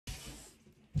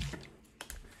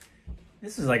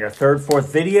This is like our third,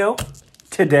 fourth video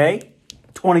today.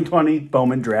 2020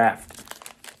 Bowman Draft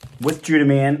with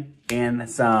Judahman and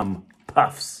some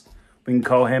Puffs. We can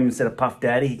call him, instead of Puff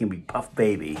Daddy, he can be Puff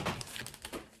Baby.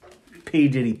 P.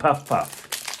 Diddy Puff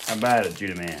Puff. How about it,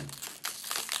 Judahman?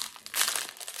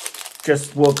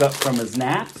 Just woke up from his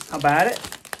nap. How about it?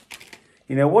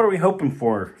 You know, what are we hoping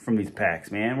for from these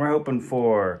packs, man? We're hoping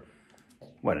for,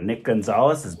 what, a Nick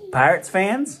Gonzalez as Pirates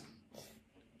fans?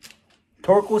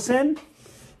 Torkelson?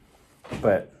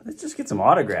 But let's just get some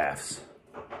autographs.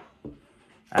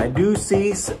 I do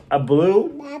see a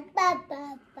blue.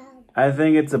 I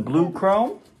think it's a blue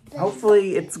chrome.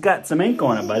 Hopefully it's got some ink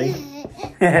on it, buddy.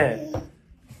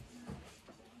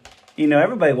 You know,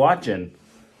 everybody watching,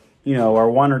 you know, our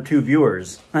 1 or 2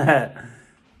 viewers, they're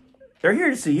here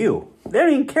to see you. They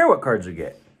don't even care what cards we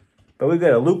get. But we've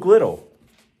got a Luke Little.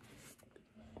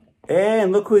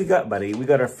 And look who we got, buddy. We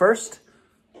got our first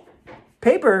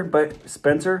paper, but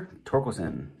Spencer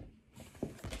Torkelson.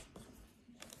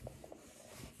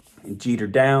 Jeter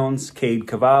Downs, Cade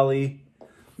Cavalli,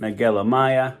 Miguel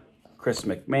Amaya, Chris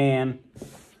McMahon,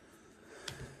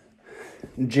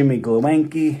 Jimmy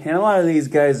Glowinski, and a lot of these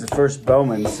guys, the first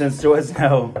Bowman. Since there was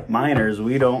no minors,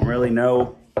 we don't really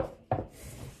know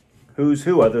who's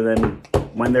who other than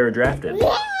when they were drafted.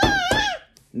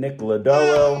 Nick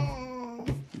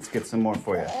Lodolo. Let's get some more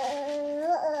for you.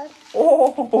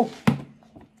 Oh!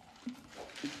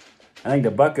 I think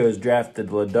the Buccos drafted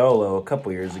Lodolo a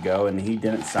couple years ago, and he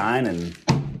didn't sign and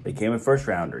became a first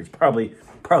rounder. He's probably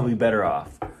better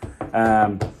off.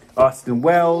 Austin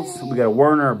Wells. We got a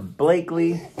Werner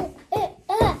Blakely.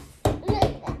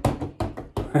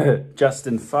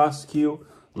 Justin Foscue.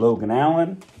 Logan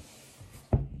Allen.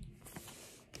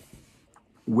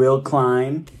 Will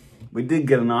Klein. We did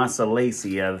get an Asa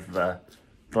Lacy out of the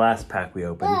last pack we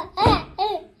opened.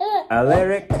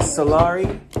 Aleric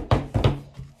Solari.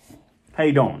 How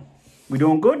you doing? We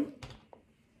doing good?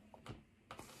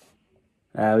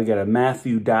 We got a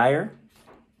Matthew Dyer.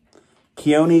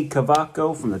 Keone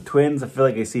Cavaco from the Twins. I feel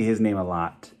like I see his name a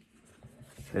lot.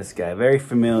 This guy, very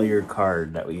familiar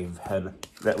card that we've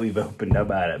opened. How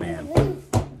about it, man?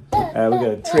 We got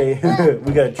a Trey.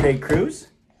 We got a Trey Cruz.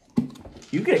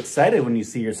 You get excited when you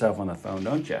see yourself on the phone,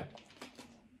 don't you?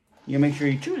 You make sure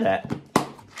you chew that.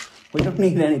 We don't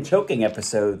need any choking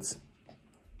episodes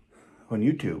on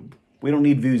YouTube. We don't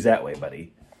need views that way,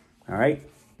 buddy. All right?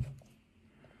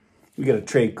 We got a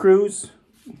Trey Cruz,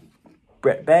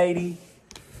 Brett Beatty.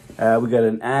 We got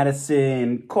an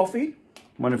Addison Coffee.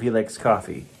 Wonder if he likes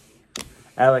coffee.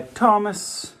 Alec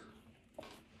Thomas.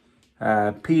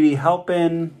 Petey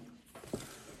Halpin.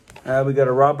 We got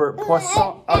a Robert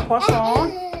Poisson.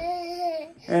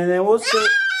 And then we'll say...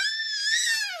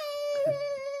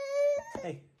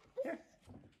 Hey, here.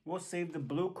 We'll save the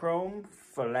blue chrome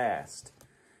for last.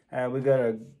 We got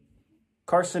a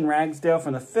Carson Ragsdale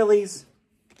from the Phillies.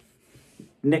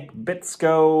 Nick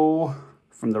Bitsko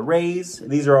from the Rays.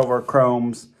 These are all of our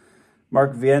chromes.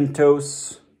 Mark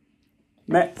Vientos,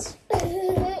 Mets.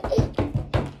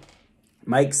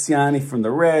 Mike Siani from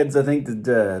the Reds. I think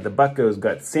the Buccos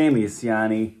got Sammy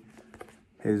Siani,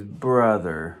 his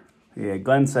brother. Yeah,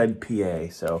 Glenside, PA.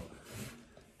 So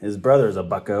his brother's a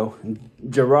Bucco.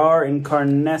 Gerard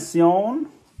Encarnacion.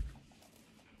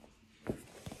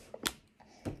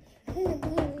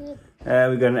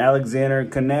 We got an Alexander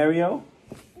Canario.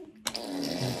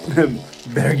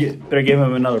 better give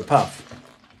him another puff.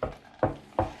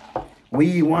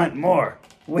 We want more.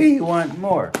 We want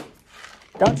more.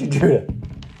 Don't you, Judah?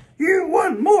 You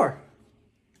want more.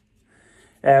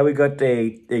 We got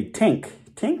a Tink.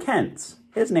 Tink Hentz.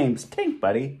 His name's Tink,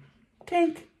 buddy.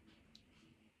 Tink.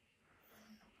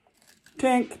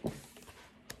 Tink.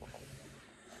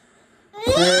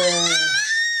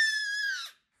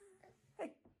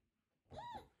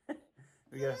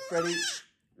 We got Freddie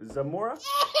Zamora.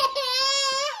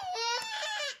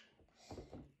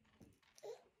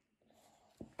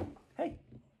 Hey,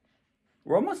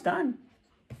 we're almost done.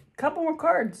 Couple more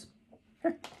cards.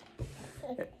 Here.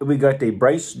 We got a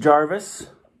Bryce Jarvis.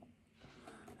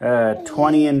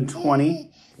 20 and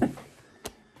 20.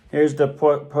 Here's the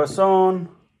Poisson.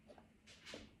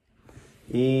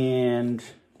 And,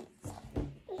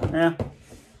 yeah.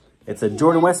 It's a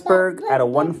Jordan Westberg at a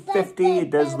 150. It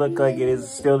does look like it is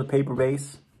still the paper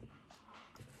base.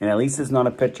 And at least it's not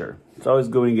a pitcher. It's always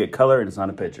good when you get color and it's not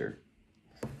a pitcher.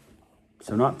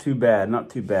 So not too bad, not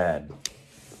too bad.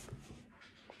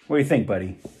 What do you think,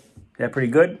 buddy? Is that pretty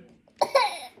good?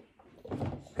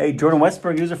 Hey, Jordan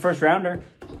Westberg, he was a first rounder.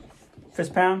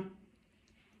 Fist pound.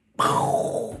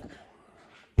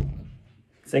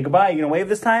 Say goodbye. You gonna wave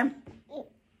this time?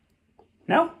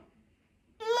 No?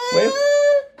 Wave?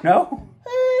 No?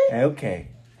 Okay.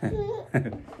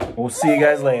 We'll see you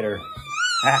guys later.